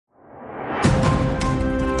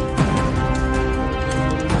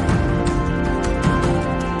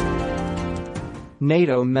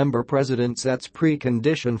NATO member president sets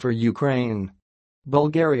precondition for Ukraine.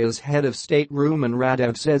 Bulgaria's head of state Rumen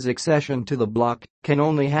Radev says accession to the bloc can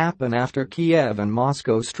only happen after Kiev and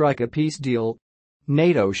Moscow strike a peace deal.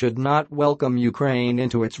 NATO should not welcome Ukraine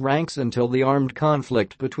into its ranks until the armed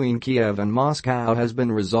conflict between Kiev and Moscow has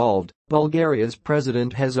been resolved, Bulgaria's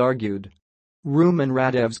president has argued. Rumen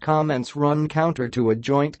Radev's comments run counter to a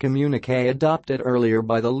joint communique adopted earlier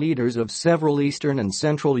by the leaders of several Eastern and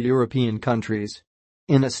Central European countries.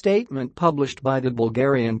 In a statement published by the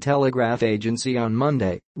Bulgarian Telegraph Agency on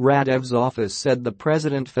Monday, Radev's office said the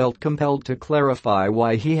president felt compelled to clarify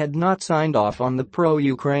why he had not signed off on the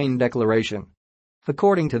pro-Ukraine declaration.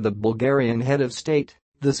 According to the Bulgarian head of state,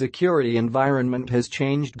 the security environment has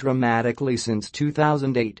changed dramatically since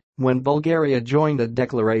 2008, when Bulgaria joined a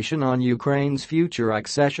declaration on Ukraine's future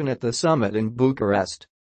accession at the summit in Bucharest.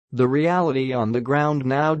 The reality on the ground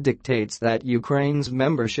now dictates that Ukraine's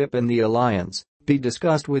membership in the alliance be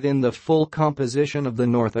discussed within the full composition of the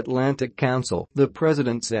North Atlantic Council, the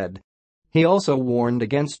president said. He also warned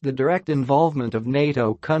against the direct involvement of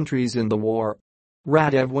NATO countries in the war.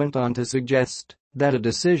 Radev went on to suggest that a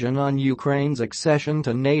decision on Ukraine's accession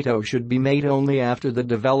to NATO should be made only after the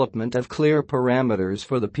development of clear parameters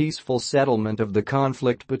for the peaceful settlement of the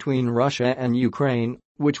conflict between Russia and Ukraine,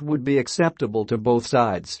 which would be acceptable to both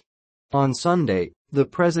sides. On Sunday, the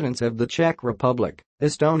presidents of the Czech Republic,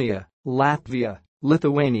 Estonia, Latvia,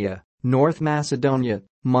 Lithuania, North Macedonia,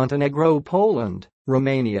 Montenegro, Poland,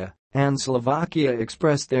 Romania, and Slovakia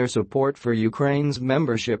expressed their support for Ukraine's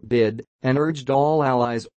membership bid and urged all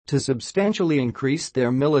allies to substantially increase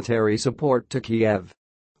their military support to Kiev.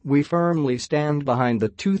 We firmly stand behind the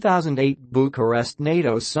 2008 Bucharest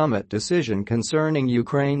NATO summit decision concerning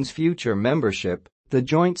Ukraine's future membership, the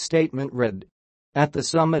joint statement read. At the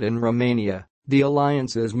summit in Romania, the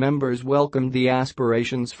alliance's members welcomed the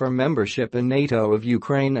aspirations for membership in NATO of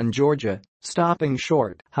Ukraine and Georgia, stopping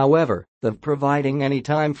short, however, of providing any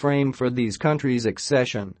time frame for these countries'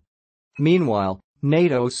 accession. Meanwhile,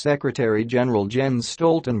 NATO Secretary-General Jens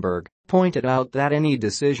Stoltenberg pointed out that any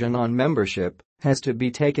decision on membership has to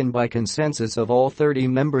be taken by consensus of all 30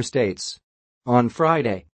 member states. On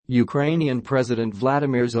Friday, Ukrainian President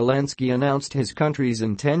Vladimir Zelensky announced his country's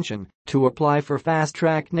intention to apply for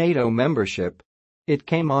fast-track NATO membership. It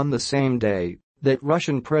came on the same day that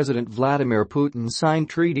Russian President Vladimir Putin signed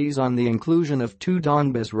treaties on the inclusion of two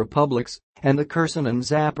Donbas republics and the Kherson and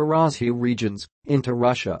Zaporozhye regions into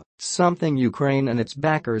Russia, something Ukraine and its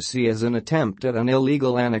backers see as an attempt at an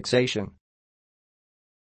illegal annexation.